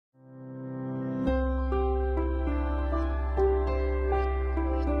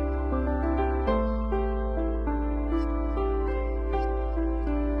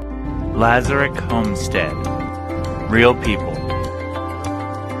Lazarick Homestead. Real people.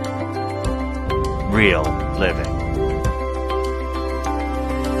 Real living.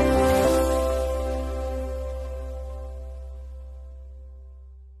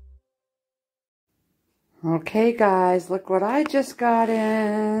 Okay, guys, look what I just got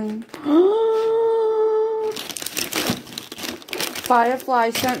in. Firefly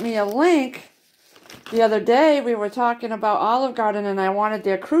sent me a link the other day. We were talking about Olive Garden and I wanted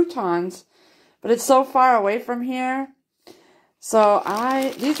their croutons, but it's so far away from here. So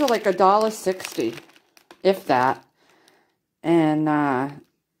these were like $1.60, if that. And,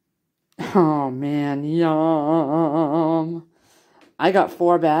 oh man, yum. I got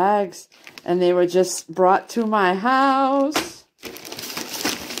 4 bags and they were just brought to my house.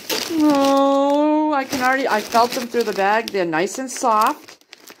 Oh, I felt them through the bag. They're nice and soft,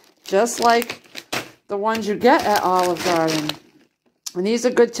 just like the ones you get at Olive Garden. And these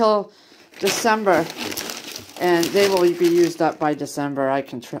are good till December, and they will be used up by December. I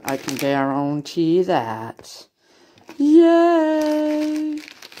can guarantee that. Yay!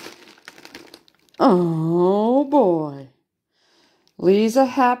 Oh boy, Lee's a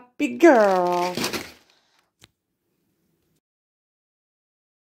happy girl.